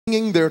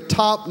Their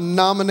top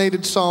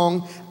nominated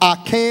song, I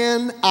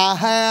Can, I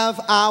Have,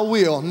 I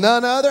Will.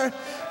 None other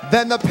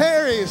than the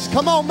Perrys.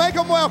 Come on, make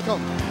them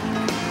welcome.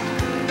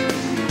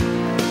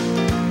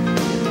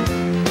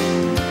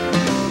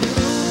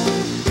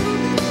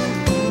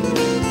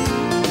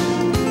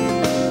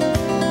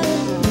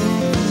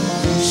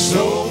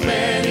 So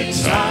many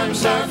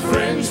times our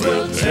friends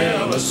will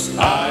tell us,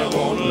 I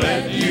won't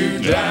let you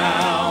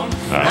down.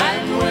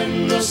 And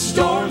when the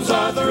storms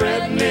are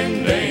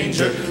threatening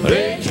danger,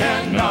 they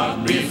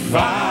cannot be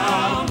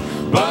found.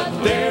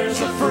 But there's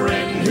a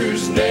friend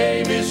whose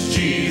name is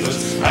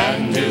Jesus,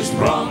 and his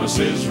promise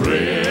is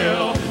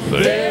real.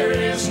 There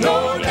is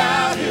no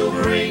doubt he'll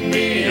bring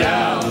me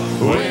out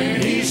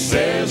when he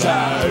says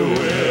I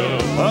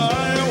will.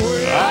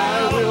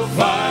 I will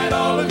fight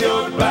all of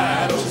your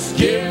battles,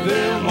 give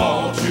them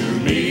all to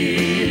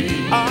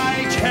me.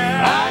 I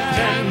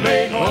can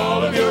make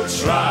all of your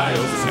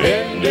trials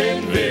end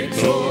in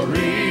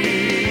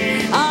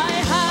victory.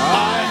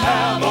 I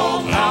have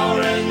all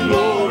power and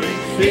glory,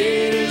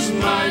 it is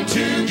mine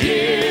to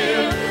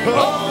give.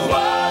 Oh,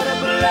 what a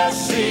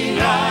blessing,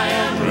 I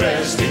am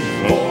resting,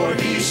 for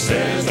he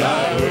says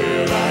I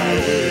will, I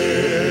will.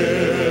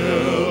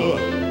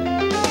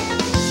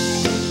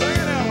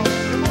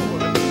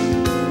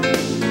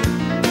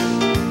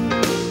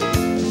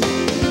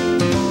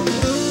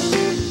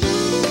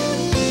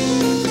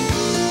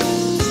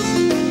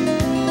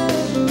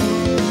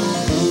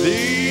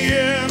 The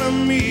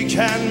enemy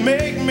can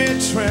make me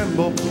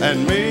tremble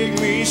and make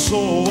me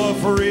so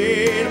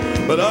afraid,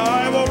 but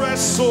I will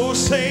wrestle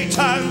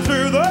Satan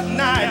through the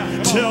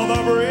night till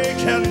the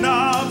breaking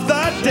of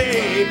the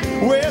day.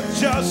 With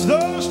just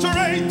the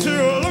strength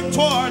to look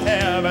toward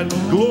heaven,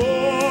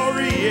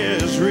 glory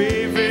is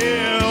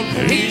revealed.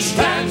 He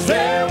stands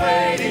there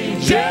waiting,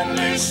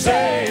 gently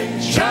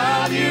saying,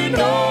 child, you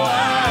know I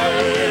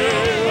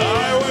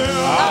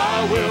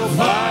will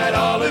fight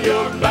all of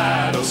your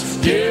battles,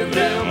 give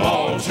them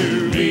all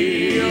to me.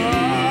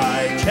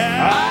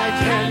 I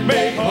can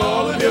make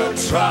all of your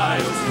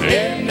trials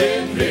end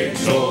in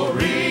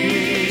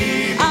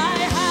victory.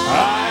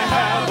 I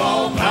have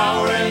all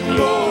power and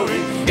glory,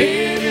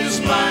 it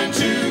is mine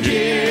to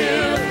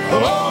give.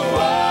 Oh,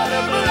 what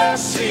a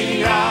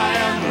blessing, I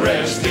am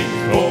resting,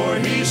 for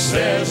he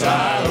says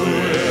I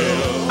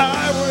will.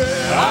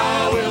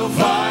 I will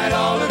fight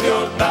all of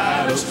your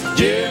battles,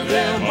 give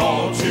them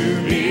all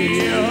to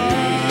me.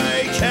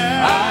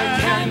 I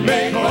can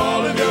make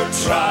all of your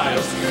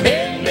trials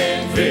end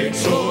in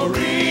victory.